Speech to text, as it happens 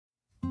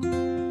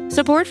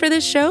Support for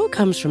this show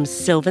comes from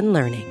Sylvan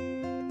Learning.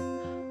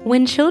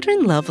 When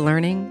children love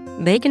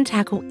learning, they can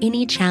tackle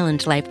any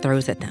challenge life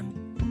throws at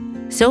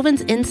them.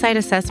 Sylvan's Insight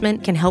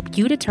Assessment can help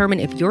you determine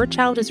if your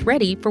child is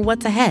ready for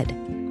what's ahead.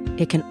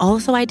 It can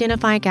also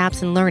identify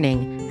gaps in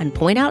learning and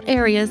point out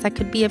areas that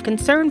could be of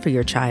concern for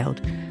your child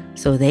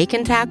so they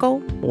can tackle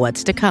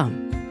what's to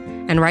come.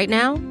 And right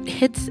now,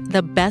 it's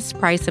the best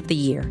price of the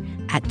year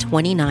at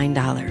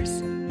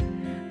 $29.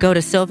 Go to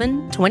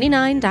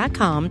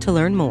sylvan29.com to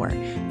learn more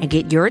and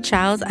get your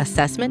child's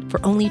assessment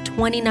for only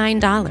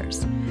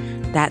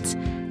 $29. That's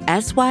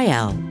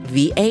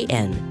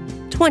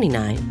SYLVAN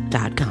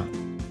 29.com.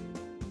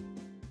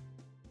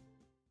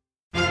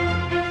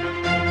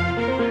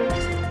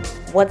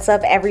 What's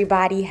up,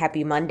 everybody?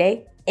 Happy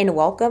Monday, and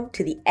welcome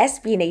to the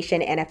SB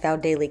Nation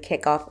NFL Daily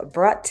Kickoff,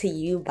 brought to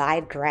you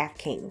by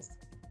DraftKings.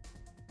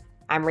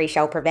 I'm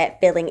Rachel Prevet,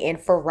 filling in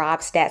for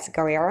Rob Stats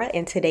Guerrera,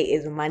 and today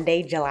is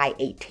Monday, July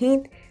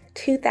 18th,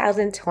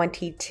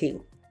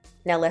 2022.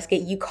 Now let's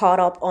get you caught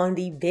up on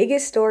the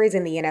biggest stories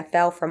in the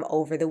NFL from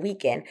over the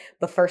weekend.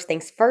 But first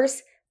things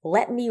first,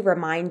 let me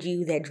remind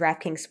you that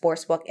DraftKings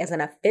Sportsbook is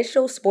an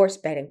official sports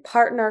betting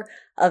partner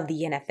of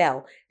the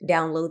NFL.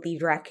 Download the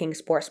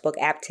DraftKings Sportsbook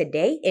app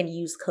today and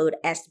use code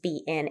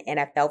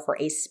SBNNFL for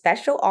a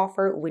special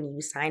offer when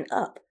you sign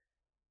up.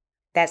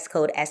 That's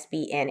code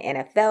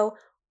SBNNFL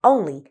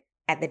only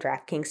at the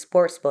DraftKings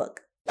Sportsbook.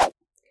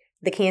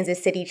 The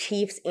Kansas City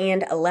Chiefs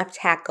and left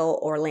tackle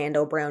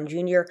Orlando Brown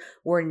Jr.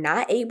 were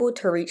not able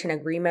to reach an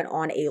agreement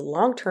on a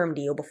long-term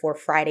deal before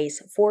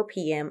Friday's 4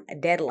 p.m.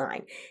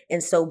 deadline,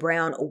 and so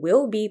Brown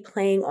will be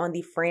playing on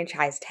the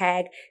franchise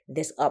tag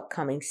this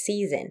upcoming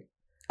season.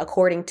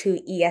 According to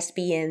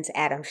ESPN's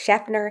Adam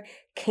Schefter,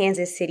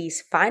 Kansas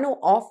City's final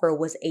offer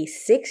was a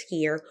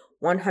 6-year,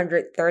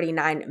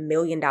 $139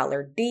 million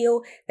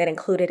deal that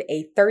included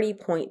a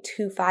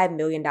 $30.25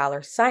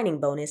 million signing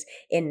bonus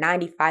and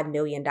 $95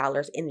 million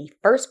in the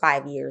first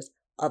 5 years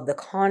of the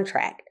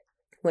contract.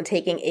 When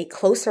taking a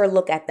closer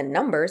look at the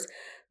numbers,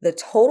 the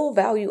total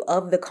value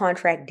of the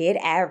contract did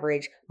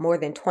average more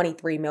than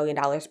 $23 million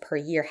per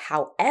year.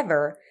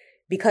 However,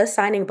 because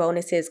signing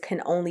bonuses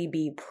can only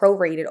be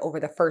prorated over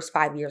the first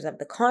 5 years of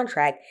the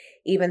contract,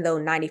 even though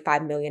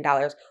 $95 million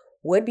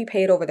would be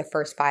paid over the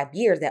first 5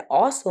 years, that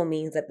also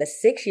means that the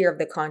 6th year of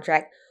the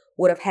contract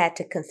would have had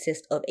to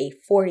consist of a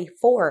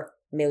 $44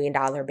 million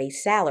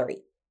base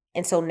salary.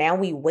 And so now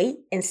we wait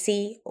and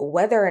see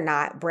whether or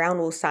not Brown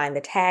will sign the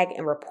tag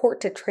and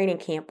report to training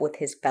camp with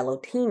his fellow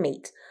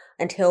teammates.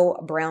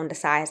 Until Brown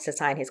decides to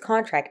sign his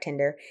contract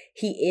tender,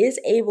 he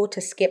is able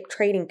to skip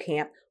training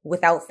camp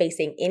without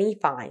facing any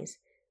fines.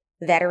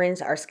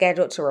 Veterans are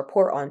scheduled to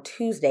report on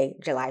Tuesday,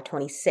 July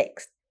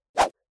 26th.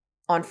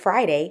 On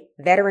Friday,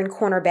 veteran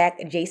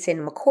cornerback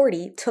Jason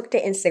McCourty took to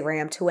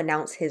Instagram to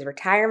announce his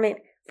retirement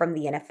from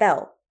the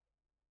NFL.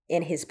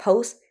 In his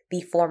post,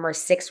 the former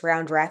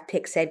 6th-round draft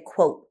pick said,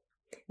 quote,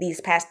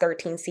 "These past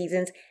 13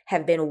 seasons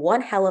have been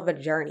one hell of a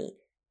journey,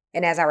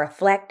 and as I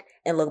reflect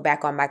and look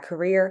back on my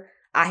career,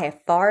 I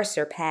have far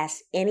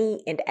surpassed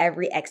any and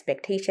every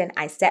expectation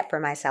I set for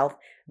myself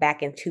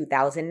back in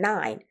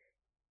 2009.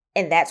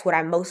 And that's what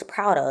I'm most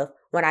proud of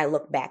when I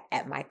look back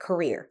at my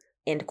career,"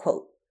 end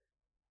quote.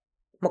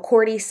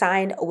 McCourty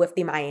signed with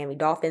the Miami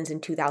Dolphins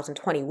in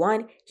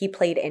 2021. He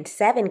played in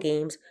 7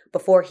 games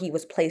before he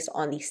was placed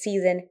on the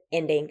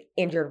season-ending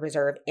injured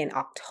reserve in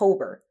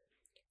October.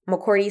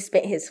 McCourty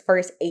spent his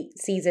first 8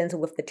 seasons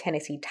with the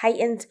Tennessee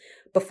Titans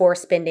before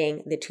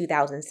spending the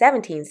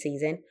 2017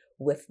 season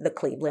with the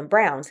Cleveland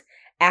Browns.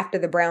 After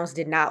the Browns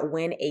did not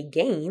win a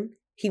game,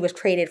 he was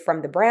traded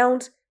from the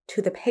Browns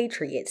to the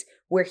Patriots,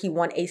 where he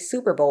won a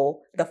Super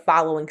Bowl the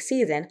following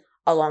season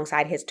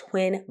alongside his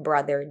twin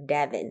brother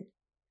Devin.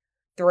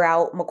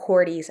 Throughout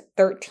McCourty's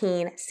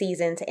 13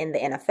 seasons in the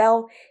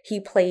NFL,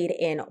 he played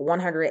in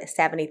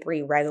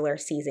 173 regular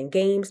season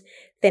games,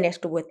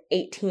 finished with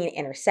 18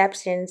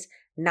 interceptions,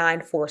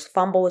 9 forced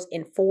fumbles,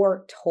 and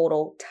 4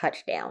 total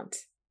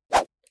touchdowns.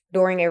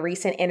 During a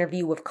recent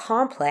interview with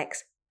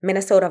Complex,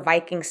 Minnesota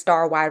Vikings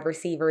star wide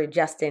receiver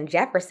Justin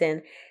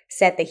Jefferson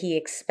said that he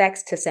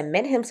expects to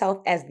cement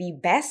himself as the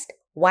best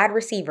wide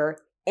receiver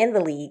in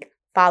the league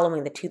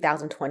following the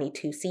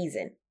 2022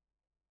 season.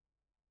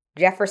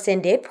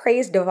 Jefferson did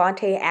praise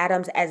Davante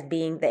Adams as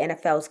being the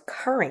NFL's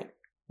current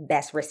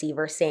best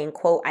receiver, saying,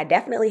 quote, "I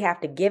definitely have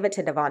to give it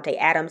to Davante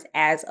Adams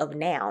as of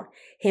now.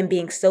 Him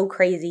being so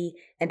crazy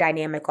and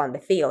dynamic on the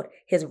field.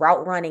 His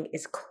route running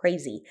is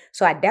crazy.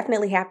 So I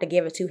definitely have to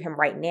give it to him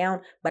right now,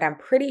 but I'm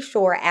pretty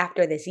sure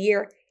after this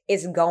year,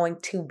 it's going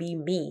to be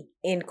me,"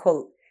 end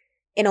quote.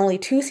 In only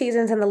 2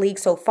 seasons in the league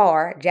so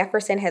far,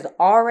 Jefferson has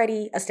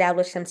already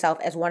established himself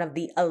as one of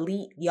the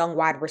elite young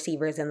wide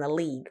receivers in the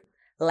league.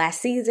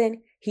 Last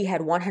season, he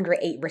had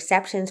 108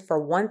 receptions for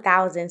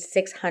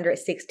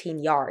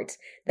 1,616 yards.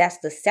 That's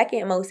the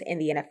second most in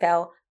the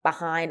NFL,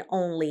 behind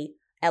only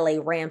LA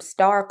Rams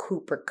star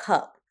Cooper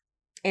Kupp,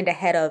 and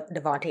ahead of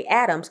Davante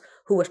Adams,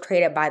 who was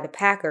traded by the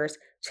Packers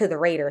to the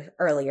Raiders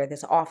earlier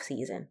this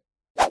offseason.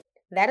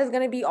 That is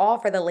going to be all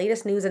for the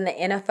latest news in the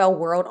NFL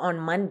world on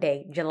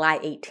Monday, July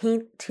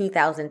 18th,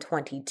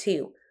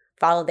 2022.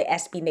 Follow the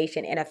SB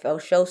Nation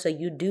NFL show so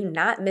you do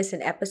not miss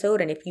an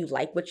episode. And if you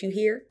like what you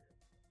hear,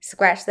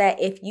 scratch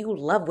that. If you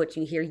love what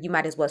you hear, you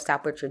might as well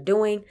stop what you're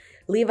doing.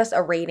 Leave us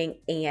a rating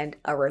and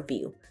a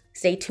review.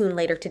 Stay tuned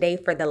later today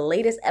for the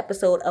latest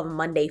episode of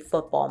Monday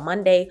Football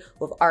Monday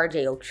with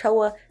RJ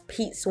Ochoa,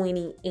 Pete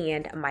Sweeney,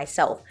 and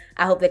myself.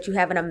 I hope that you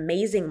have an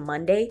amazing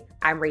Monday.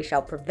 I'm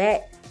Rachel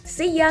Prevet.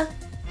 See ya!